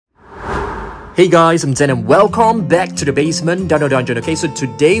Hey guys, I'm Zen and welcome back to the basement dungeon. Okay, so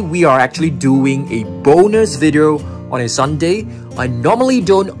today we are actually doing a bonus video on a Sunday. I normally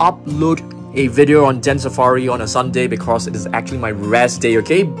don't upload a video on Den Safari on a Sunday because it is actually my rest day,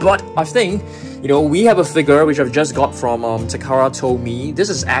 okay? But I think, we have a figure which I've just got from Takara told me. This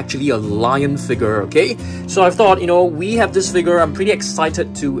is actually a lion figure, okay? So I thought, we have this figure. I'm pretty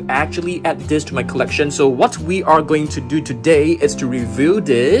excited to actually add this to my collection. So what we are going to do today is to review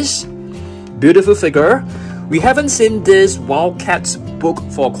this beautiful figure. We haven't seen this Wildcats book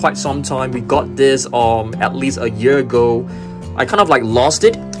for quite some time. We got this at least a year ago. I kind of lost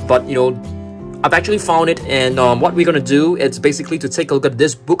it, but I've actually found it, and what we're gonna do is basically to take a look at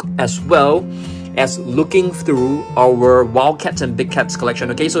this book as well as looking through our Wildcats and Big Cats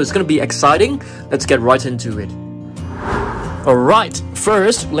collection. Okay, so it's gonna be exciting. Let's get right into it. Alright,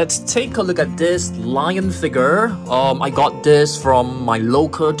 first let's take a look at this lion figure. I got this from my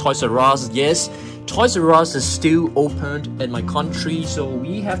local Toys R Us. Yes, Toys R Us is still open in my country, so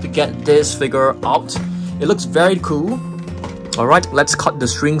we have to get this figure out. It looks very cool. Alright, let's cut the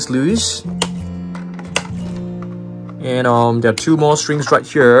strings loose. And there are two more strings right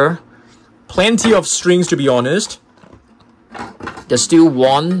here. Plenty of strings, to be honest. There's still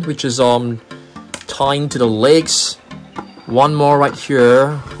one which is tying to the legs. One more right here.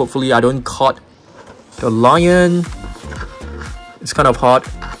 Hopefully I don't cut the lion. It's kind of hard.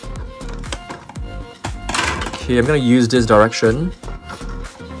 Okay, I'm gonna use this direction.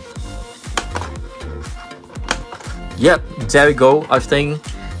 Yep, there we go. I think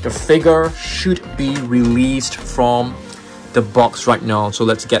the figure should be released from the box right now. So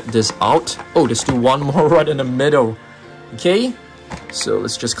let's get this out. Oh, there's still one more right in the middle. Okay, so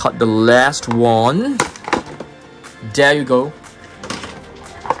let's just cut the last one. There you go.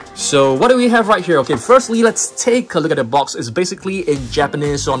 So what do we have right here? Okay, firstly, let's take a look at the box. It's basically in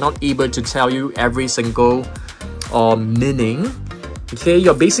Japanese, so I'm not able to tell you every single meaning. Okay,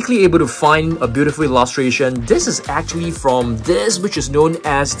 you're basically able to find a beautiful illustration. This is actually from this, which is known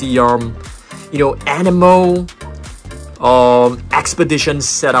as the animal expedition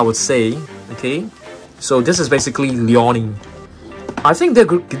set, I would say. Okay, so this is basically Leonie. I think they're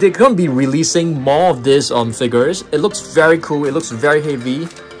going to be releasing more of these figures. It looks very cool. It looks very heavy.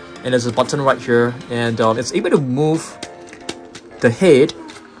 And there's a button right here. And it's able to move the head.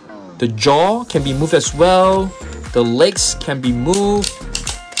 The jaw can be moved as well. The legs can be moved.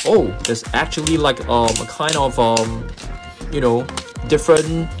 Oh, there's actually a kind of,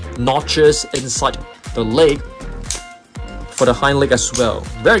 different notches inside the leg for the hind leg as well.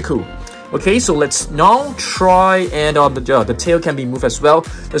 Very cool. Okay, so let's now try, and the tail can be moved as well.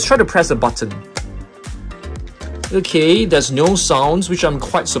 Let's try to press the button. Okay, there's no sounds, which I'm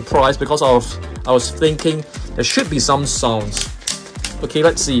quite surprised because I was thinking there should be some sounds. Okay,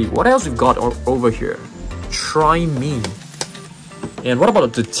 let's see what else we've got over here. Try me. And what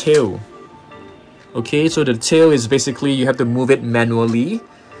about the tail? Okay, so the tail is basically you have to move it manually.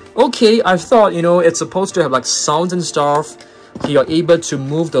 Okay, I thought it's supposed to have sounds and stuff. Okay, you're able to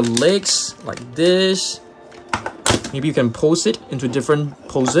move the legs like this. Maybe you can pose it into different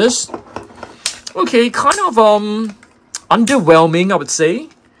poses. Okay, kind of underwhelming, I would say,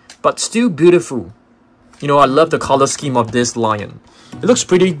 but still beautiful. I love the color scheme of this lion. It looks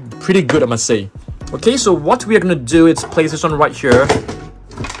pretty good, I must say. Okay, so what we are gonna do is place this one right here.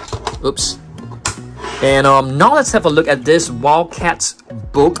 Oops. And now let's have a look at this Wildcats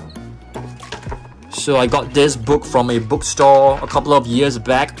book. So I got this book from a bookstore a couple of years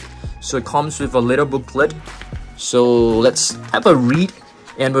back. So it comes with a little booklet. So let's have a read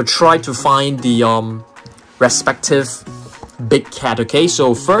and we'll try to find the respective big cat. Okay,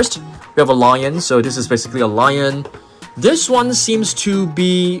 so first we have a lion. So this is basically a lion. This one seems to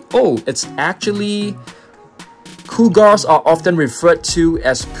be, it's actually, cougars are often referred to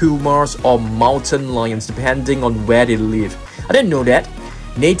as pumas or mountain lions depending on where they live. I didn't know that.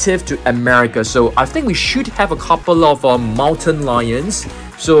 Native to America, so I think we should have a couple of mountain lions.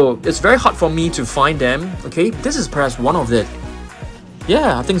 So it's very hard for me to find them. Okay, this is perhaps one of it.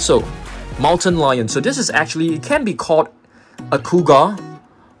 Yeah, I think so. Mountain lion. So this is actually, it can be called a cougar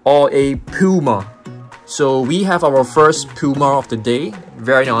or a puma. So we have our first puma of the day.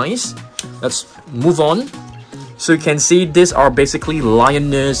 Very nice. Let's move on. So you can see these are basically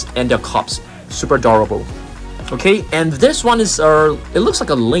lioness and their cubs. Super adorable. Okay, and this one is it looks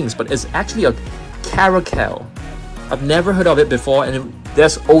like a lynx, but it's actually a caracal. I've never heard of it before, and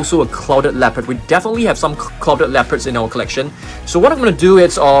there's also a clouded leopard. We definitely have some clouded leopards in our collection. So what I'm gonna do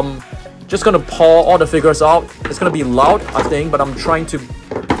is just gonna pour all the figures out. It's gonna be loud, I think, but I'm trying to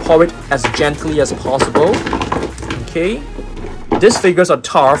pour it as gently as possible. Okay, these figures are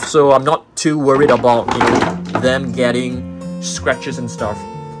tough, so I'm not too worried about, you know, them getting scratches and stuff.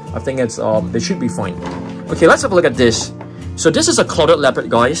 I think it's they should be fine. Okay, let's have a look at this. So this is a clouded leopard,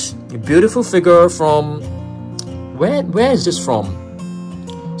 guys. A beautiful figure from where is this from?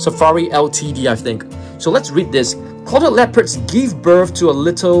 Safari Ltd, I think. So let's read this. Clouded leopards give birth to a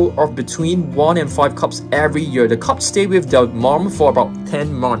litter of between 1 and 5 cubs every year. The cubs stay with their mom for about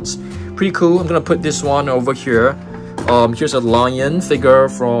 10 months. Pretty cool. I'm gonna put this one over here. Here's a lion figure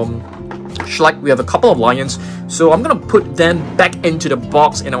from Schleck. We have a couple of lions. So I'm gonna put them back into the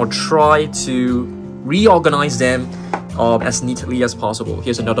box and I'll try to reorganize them as neatly as possible.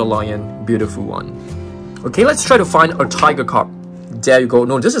 Here's another lion. Beautiful one. Okay, let's try to find a tiger cub. There you go.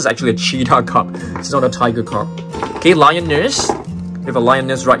 No, this is actually a cheetah cub. It's not a tiger cub. Okay, lioness. We have a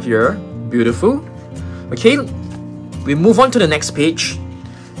lioness right here. Beautiful. Okay, we move on to the next page.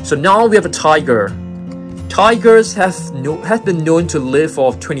 So now we have a tiger. Tigers have been known to live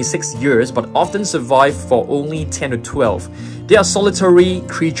for 26 years, but often survive for only 10 to 12. They are solitary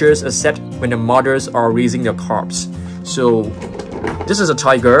creatures except when the mothers are raising their cubs. So this is a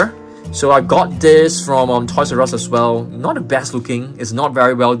tiger. So I got this from Toys R Us as well. Not the best looking. It's not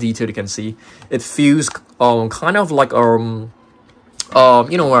very well detailed, you can see. It feels kind of like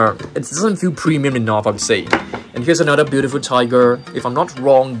you know, it doesn't feel premium enough, I would say. And here's another beautiful tiger. If I'm not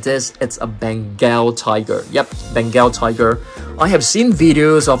wrong, it's a Bengal tiger. Yep, Bengal tiger. I have seen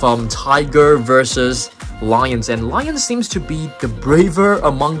videos of tiger versus lions, and lion seems to be the braver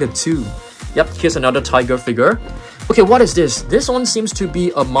among the two. Yep, here's another tiger figure. Okay, what is this? This one seems to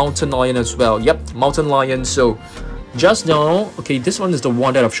be a mountain lion as well. Yep, mountain lion. So just now, okay, this one is the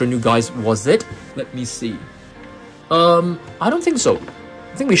one that I've shown you guys. Was it? Let me see. I don't think so.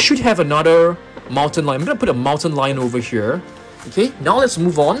 I think we should have another mountain lion. I'm gonna put a mountain lion over here. Okay, now let's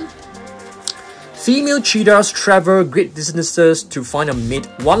move on. Female cheetahs travel great distances to find a mate.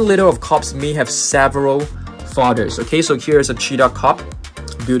 One litter of cubs may have several fathers. Okay, so here's a cheetah cub.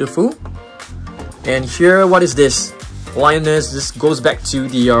 Beautiful. And here, what is this? Lioness. This goes back to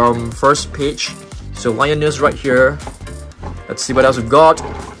the first page. So lioness right here. Let's see what else we've got.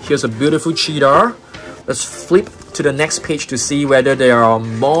 Here's a beautiful cheetah. Let's flip to the next page to see whether there are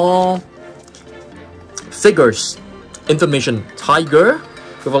more figures. Information. Tiger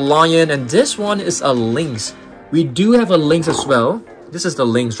with a lion, and this one is a lynx. We do have a lynx as well. This is the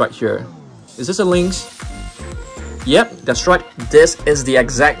lynx right here. Is this a lynx? Yep, that's right. This is the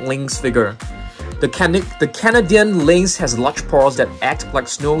exact lynx figure. The Canadian lynx has large paws that act like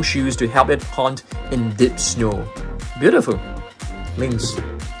snowshoes to help it hunt in deep snow. Beautiful. Lynx.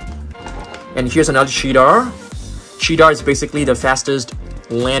 And here's another cheetah. Cheetah is basically the fastest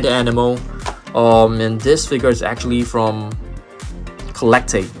land animal. And this figure is actually from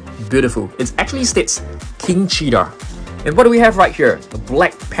Collecte. Beautiful. It actually states King Cheetah. And what do we have right here? The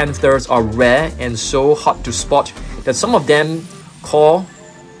black panthers are rare and so hard to spot that some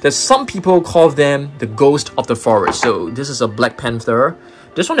people call them the ghost of the forest. So this is a black panther.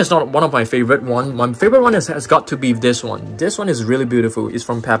 This one is not one of my favorite ones. My favorite one has got to be this one. This one is really beautiful. It's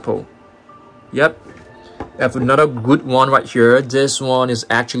from Papo. Yep. I have another good one right here. This one is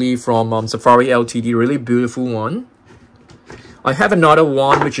actually from Safari Ltd. Really beautiful one. I have another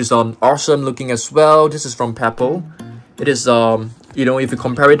one which is awesome looking as well. This is from Papo. It is you know, if you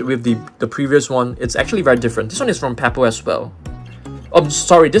compare it with the previous one, it's actually very different. This one is from Papo as well. Oh,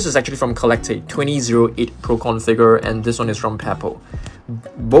 sorry, this is actually from Collecte 2008 Procon figure, and this one is from Papo.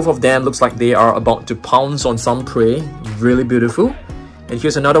 Both of them looks like they are about to pounce on some prey. Really beautiful. And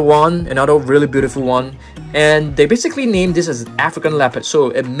here's another one, another really beautiful one. And they basically named this as African leopard, so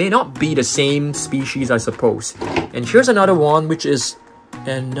it may not be the same species, I suppose. And here's another one, which is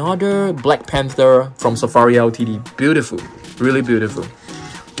another black panther from Safari Ltd. Beautiful, really beautiful.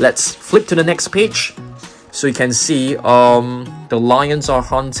 Let's flip to the next page. So you can see the lions are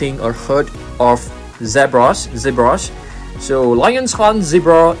hunting a herd of zebras. So lions hunt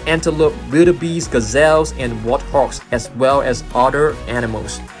zebra, antelope, wildebeest, gazelles, and warthogs, as well as other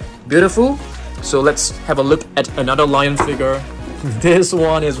animals. Beautiful. So let's have a look at another lion figure. This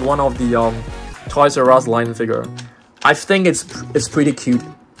one is one of the Toys R Us lion figure. I think it's pretty cute.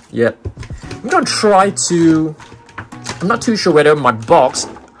 Yeah. I'm gonna try to. I'm not too sure whether my box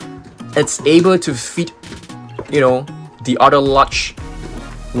it's able to fit, you know, the other large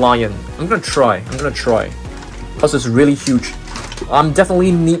lion. I'm gonna try because it's really huge. I'm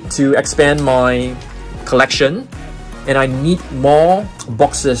definitely need to expand my collection, and I need more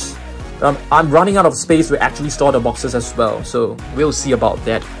boxes. I'm running out of space to actually store the boxes as well, so we'll see about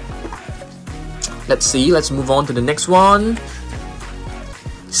that. Let's see, let's move on to the next one.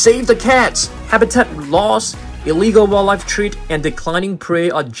 Save the cats! Habitat loss Illegal wildlife trade and declining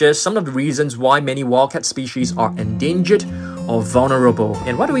prey are just some of the reasons why many wildcat species are endangered or vulnerable.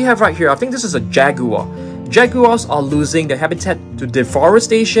 And what do we have right here? I think this is a jaguar. Jaguars are losing their habitat to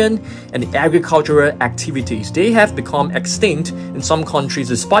deforestation and agricultural activities. They have become extinct in some countries.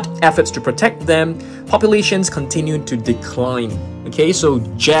 Despite efforts to protect them, populations continue to decline. Okay, so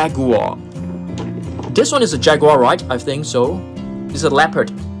jaguar. This one is a jaguar, right? I think so. It's a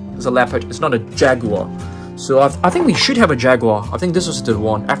leopard. It's a leopard. It's not a jaguar. So I think we should have a jaguar. I think this is the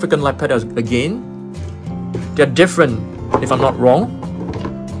one. African leopard again. They're different, if I'm not wrong.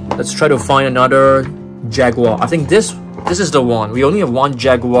 Let's try to find another jaguar. I think this is the one. We only have one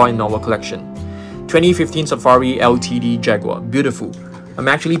jaguar in our collection. 2015 Safari LTD Jaguar. Beautiful. I'm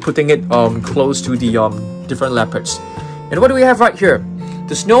actually putting it close to the different leopards. And what do we have right here?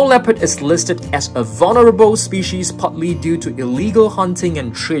 The snow leopard is listed as a vulnerable species partly due to illegal hunting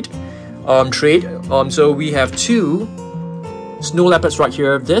and trade. So we have two snow leopards right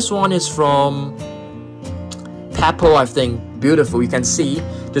here. This one is from Papua, I think. Beautiful. You can see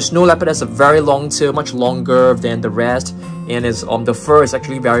the snow leopard has a very long tail, much longer than the rest, and is the fur is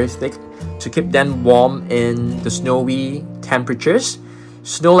actually very thick to keep them warm in the snowy temperatures.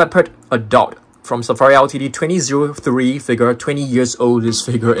 Snow leopard adult from Safari LTD 2003 figure, 20 years old this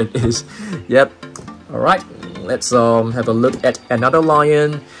figure it is. Yep. Alright, let's have a look at another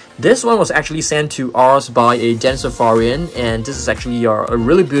lion. This one was actually sent to us by a Den Safarian, and this is actually a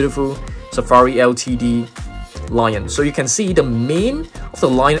really beautiful Safari LTD lion. So you can see the mane of the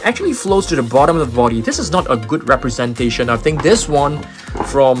lion actually flows to the bottom of the body. This is not a good representation. I think this one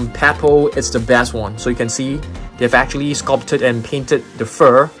from Papua is the best one. So you can see they've actually sculpted and painted the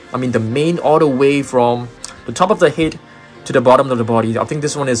fur, I mean the mane, all the way from the top of the head to the bottom of the body. I think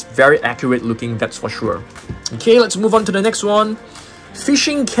this one is very accurate looking, that's for sure. Okay, let's move on to the next one.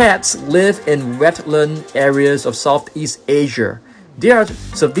 Fishing cats live in wetland areas of Southeast Asia. They are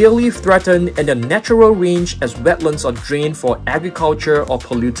severely threatened in their natural range as wetlands are drained for agriculture or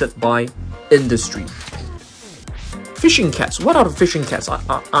polluted by industry. Fishing cats. What are the fishing cats?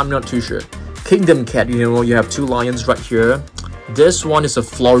 I'm not too sure. Kingdom cat, you know, you have two lions right here. This one is a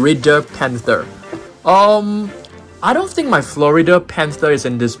Florida Panther. I don't think my Florida Panther is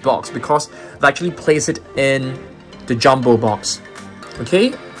in this box because I've actually placed it in the jumbo box.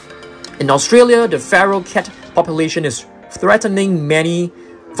 Okay? In Australia, the feral cat population is threatening many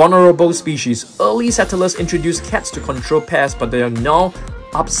vulnerable species. Early settlers introduced cats to control pests, but they are now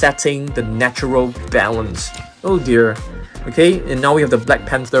upsetting the natural balance. Oh dear. Okay, and now we have the Black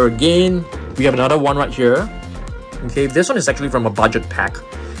Panther again. We have another one right here. Okay, this one is actually from a budget pack.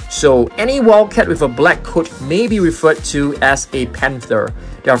 So any wildcat with a black coat may be referred to as a panther.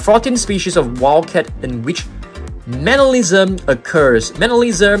 There are 14 species of wildcat in which melanism occurs.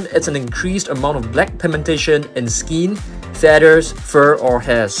 Melanism is an increased amount of black pigmentation in skin, feathers, fur, or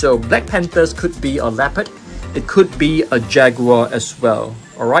hair. So black panthers could be a leopard. It could be a jaguar as well.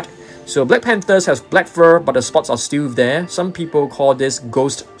 Alright. So black panthers has black fur, but the spots are still there. Some people call this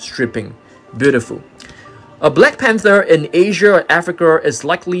ghost stripping. Beautiful. A black panther in Asia or Africa is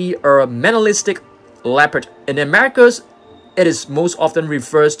likely a melanistic leopard. In Americas, it is most often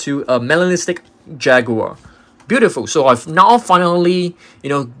refers to a melanistic jaguar. Beautiful. So I've now finally,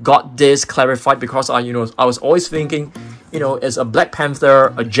 got this clarified because I was always thinking, is a black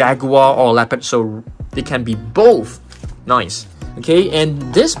panther a jaguar or a leopard? So they can be both. Nice. Okay, and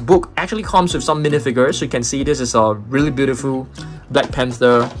this book actually comes with some minifigures. So you can see this is a really beautiful Black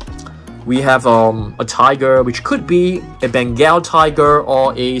Panther. We have a tiger, which could be a Bengal tiger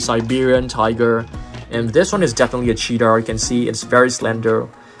or a Siberian tiger. And this one is definitely a cheetah. You can see it's very slender.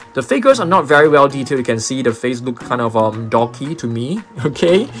 The figures are not very well detailed. You can see the face look kind of doggy to me.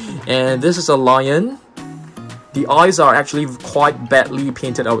 Okay, and this is a lion. The eyes are actually quite badly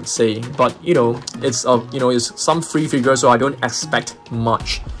painted, I would say, but it's it's some free figure, so I don't expect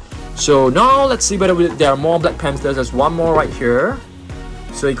much. So now let's see whether there are more Black Panthers. There's one more right here,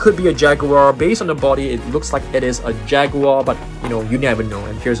 so it could be a jaguar. Based on the body, it looks like it is a jaguar, but you never know.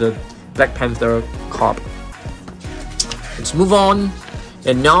 And here's a Black Panther carp. Let's move on,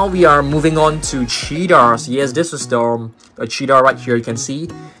 and now we are moving on to cheetahs. Yes, this is a cheetah right here. You can see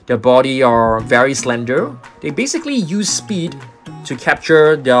their body are very slender. They basically use speed to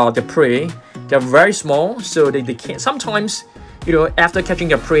capture the prey. They're very small, so they can't. Sometimes, after catching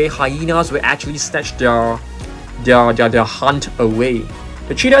their prey, hyenas will actually snatch their hunt away.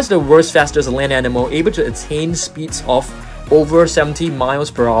 The cheetah is the world's fastest land animal, able to attain speeds of over 70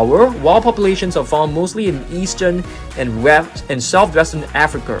 miles per hour. Wild populations are found mostly in eastern and southwestern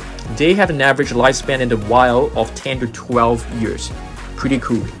Africa. They have an average lifespan in the wild of 10 to 12 years. Pretty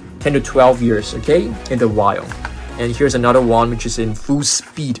cool. 10 to 12 years, okay, in the wild. And here's another one which is in full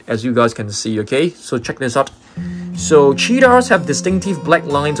speed, as you guys can see, okay? So check this out. So cheetahs have distinctive black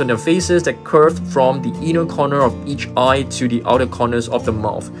lines on their faces that curve from the inner corner of each eye to the outer corners of the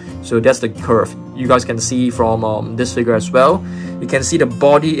mouth. So that's the curve. You guys can see from this figure as well. You can see the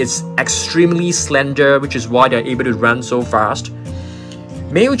body is extremely slender, which is why they're able to run so fast.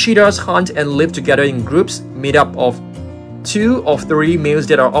 Male cheetahs hunt and live together in groups made up of 2 or 3 males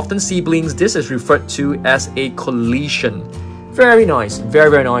that are often siblings. This is referred to as a collision. Very nice,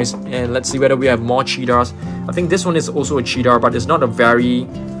 very nice. And let's see whether we have more cheetahs. I think this one is also a cheetah, but it's not a very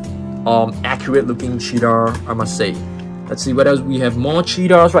accurate looking cheetah, I must say. Let's see whether we have more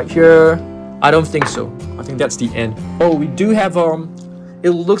cheetahs right here. I don't think so. I think that's the end. Oh, we do have it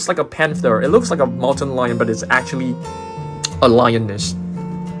looks like a panther. It looks like a mountain lion, but it's actually a lioness.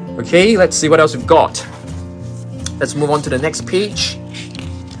 Okay, let's see what else we've got. Let's move on to the next page.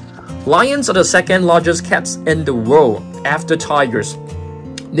 Lions are the second largest cats in the world after tigers.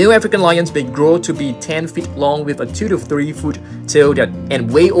 Male African lions may grow to be 10 feet long with a 2 to 3 foot tail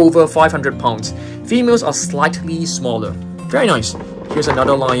and weigh over 500 pounds. Females are slightly smaller. Very nice. Here's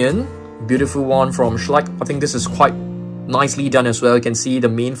another lion. Beautiful one from Schleich. I think this is quite nicely done as well. You can see the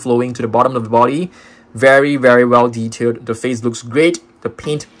mane flowing to the bottom of the body. Very well detailed. The face looks great. The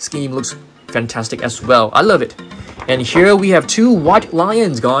paint scheme looks fantastic as well. I love it. And here we have 2 white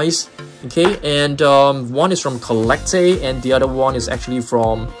lions, guys. Okay, and one is from Collecte and the other one is actually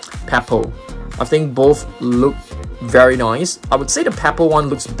from Papo. I think both look very nice. I would say the Papo one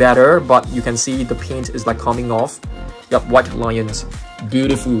looks better, but you can see the paint is like coming off. Yep, white lions.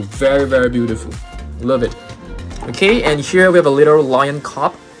 Beautiful, very beautiful. Love it. Okay, and here we have a little lion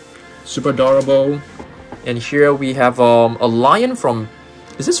cub. Super adorable. And here we have a lion from...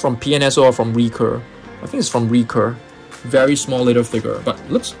 Is this from PNSO or from Recur? I think it's from Recur. Very small little figure, but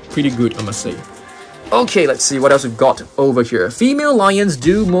looks pretty good, I must say. Okay, let's see what else we've got over here. Female lions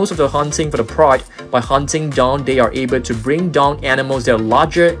do most of the hunting for the pride. By hunting down, they are able to bring down animals that are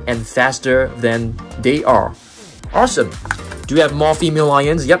larger and faster than they are. Awesome. Do we have more female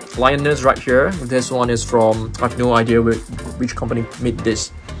lions? Yep, lioness right here. This one is from... I have no idea which company made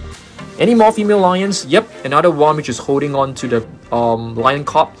this. Any more female lions? Yep, another one which is holding on to the lion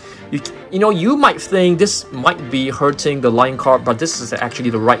cub. You know, you might think this might be hurting the lion cub, but this is actually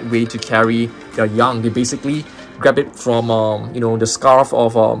the right way to carry their young. They basically grab it from, you know, the scarf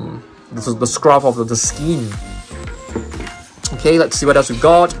of the scruff of the skin. Okay, let's see what else we've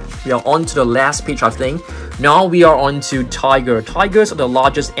got. We are on to the last page, I think. Now we are on to tiger. Tigers are the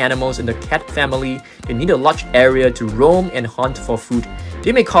largest animals in the cat family. They need a large area to roam and hunt for food.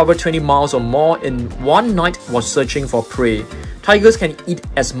 They may cover 20 miles or more in one night while searching for prey. Tigers can eat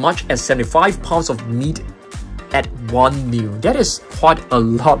as much as 75 pounds of meat at one meal. That is quite a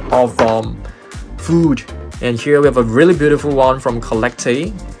lot of food. And here we have a really beautiful one from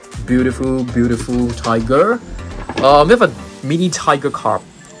Collecte. Beautiful tiger. We have a mini tiger carp,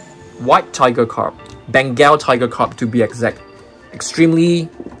 white tiger carp, Bengal tiger carp to be exact. Extremely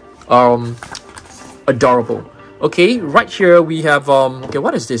adorable. Okay, right here we have okay,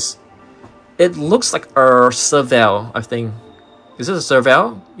 what is this? It looks like a Serval, I think. Is this a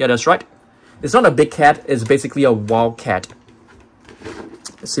Serval? Yeah, that's right. It's not a big cat, it's basically a wild cat.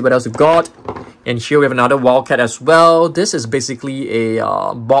 Let's see what else we've got. And here we have another wild cat as well. This is basically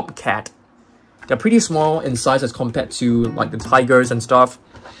a bobcat. They're pretty small in size as compared to like the tigers and stuff.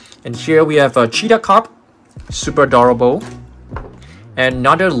 And here we have a cheetah carp, super adorable. And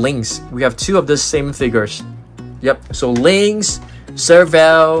another lynx. We have 2 of the same figures. Yep, so lynx,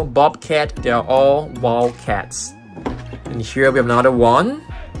 Serval, bobcat, they are all wild cats. And here we have another one.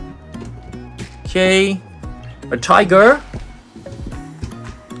 Okay, a tiger.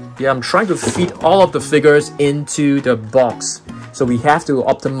 Yeah, I'm trying to fit all of the figures into the box. So we have to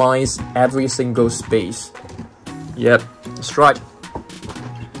optimize every single space. Yep, that's right.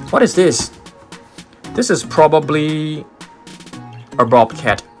 What is this? This is probably a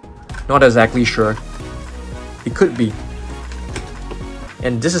bobcat. Not exactly sure. It could be.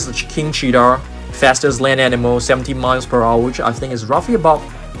 And this is the king cheetah, fastest land animal, 70 miles per hour, which I think is roughly about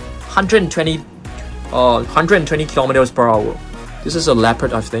 120 kilometers per hour. This is a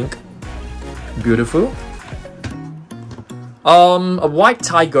leopard, I think. Beautiful. A white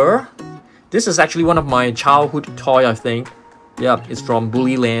tiger. This is actually one of my childhood toy, I think. Yeah, it's from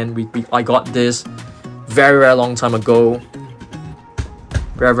Bully Land. I got this very long time ago.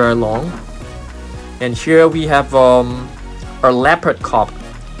 Very long. And here we have a leopard cub.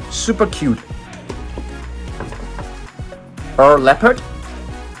 Super cute. A leopard.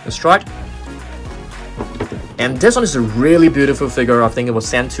 That's right. And this one is a really beautiful figure. I think it was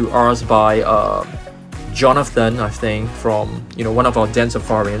sent to us by Jonathan, I think, from, you know, one of our den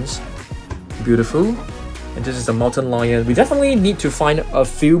safarians. Beautiful. And this is a mountain lion. We definitely need to find a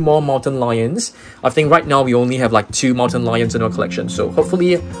few more mountain lions. I think right now we only have like 2 mountain lions in our collection. So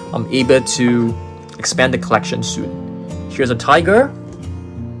hopefully I'm able to expand the collection soon. Here's a tiger.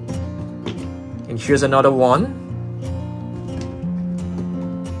 And here's another one.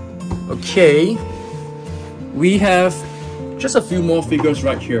 Okay. We have just a few more figures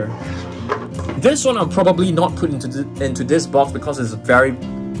right here. This one I'll probably not put into this box because it's very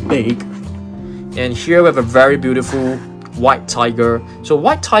big. And here we have a very beautiful white tiger. So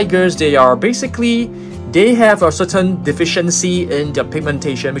white tigers, they are basically, they have a certain deficiency in their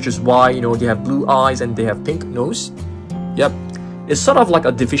pigmentation, which is why, you know, they have blue eyes and they have pink nose. Yep, it's sort of like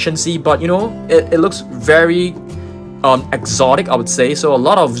a deficiency, but you know, it looks very exotic, I would say. So a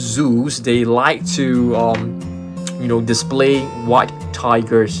lot of zoos, they like to you know, display white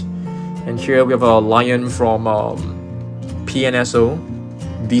tigers. And here we have a lion from PNSO,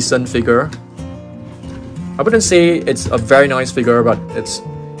 decent figure. I wouldn't say it's a very nice figure, but it's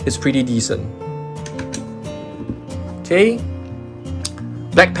pretty decent. Okay,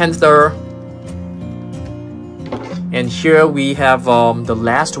 Black Panther. And here we have the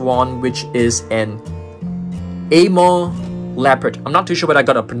last one, which is an Leopard. I'm not too sure whether I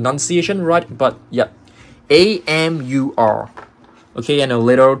got a pronunciation right, but yeah, AMUR. Okay, and a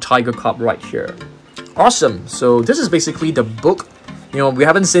little tiger cub right here. Awesome. So this is basically the book. You know, we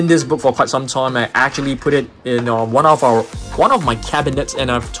haven't seen this book for quite some time. I actually put it in one of my cabinets, and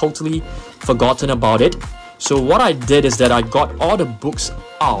I've totally forgotten about it. So what I did is that I got all the books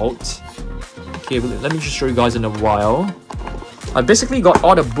out. Okay, let me just show you guys in a while. I basically got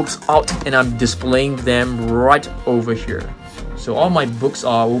all the books out and I'm displaying them right over here. So all my books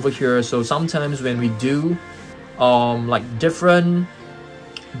are over here. So sometimes when we do like different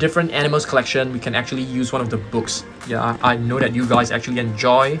animals collection, we can actually use one of the books. Yeah, I know that you guys actually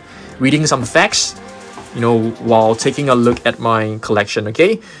enjoy reading some facts, you know, while taking a look at my collection.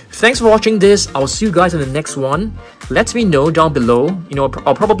 Okay, thanks for watching this. I'll see you guys in the next one. Let me know down below. You know,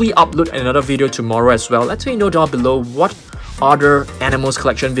 I'll probably upload another video tomorrow as well. Let me know down below what other animals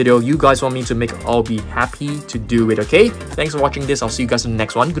collection video you guys want me to make. I'll be happy to do it. Okay, thanks for watching this. I'll see you guys in the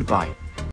next one. Goodbye.